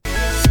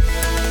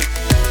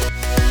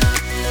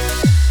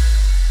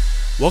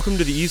Welcome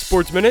to the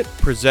Esports Minute,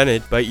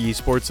 presented by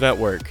Esports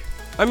Network.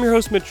 I'm your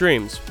host, Mitch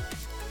Dreams.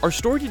 Our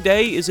story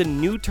today is a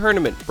new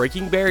tournament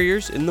breaking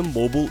barriers in the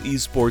mobile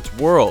esports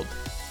world.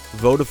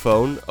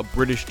 Vodafone, a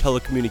British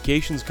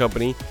telecommunications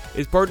company,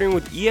 is partnering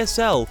with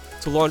ESL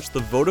to launch the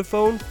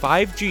Vodafone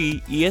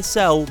 5G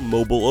ESL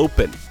Mobile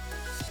Open.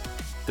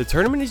 The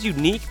tournament is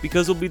unique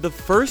because it will be the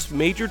first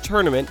major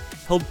tournament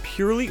held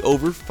purely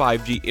over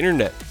 5G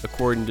internet,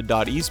 according to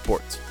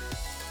 .esports.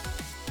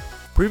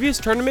 Previous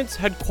tournaments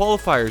had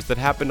qualifiers that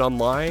happened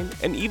online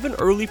and even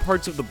early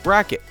parts of the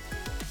bracket,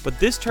 but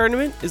this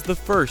tournament is the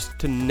first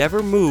to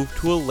never move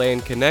to a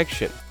LAN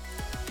connection.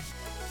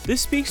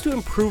 This speaks to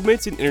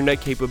improvements in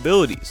internet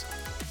capabilities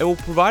and will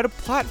provide a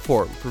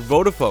platform for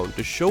Vodafone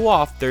to show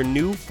off their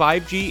new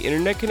 5G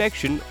internet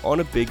connection on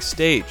a big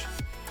stage.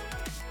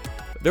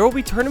 There will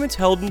be tournaments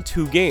held in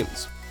two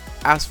games: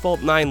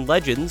 Asphalt 9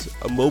 Legends,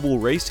 a mobile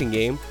racing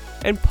game,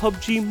 and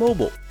PUBG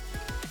Mobile.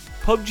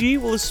 PUBG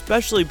will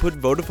especially put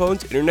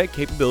Vodafone's internet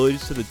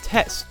capabilities to the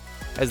test,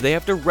 as they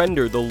have to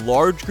render the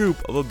large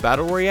group of a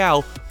battle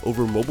royale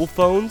over mobile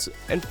phones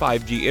and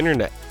 5G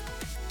internet.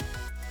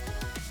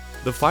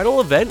 The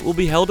final event will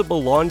be held at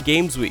Milan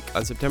Games Week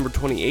on September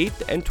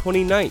 28th and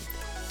 29th.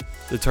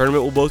 The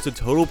tournament will boast a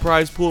total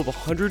prize pool of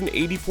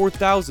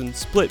 $184,000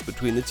 split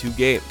between the two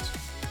games.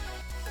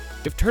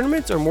 If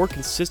tournaments are more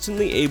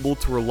consistently able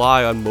to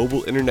rely on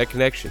mobile internet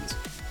connections,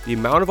 the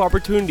amount of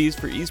opportunities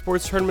for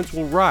esports tournaments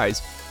will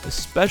rise,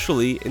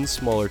 especially in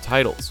smaller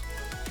titles.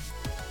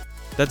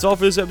 That's all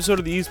for this episode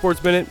of the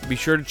Esports Minute. Be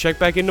sure to check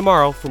back in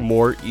tomorrow for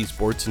more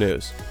esports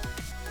news.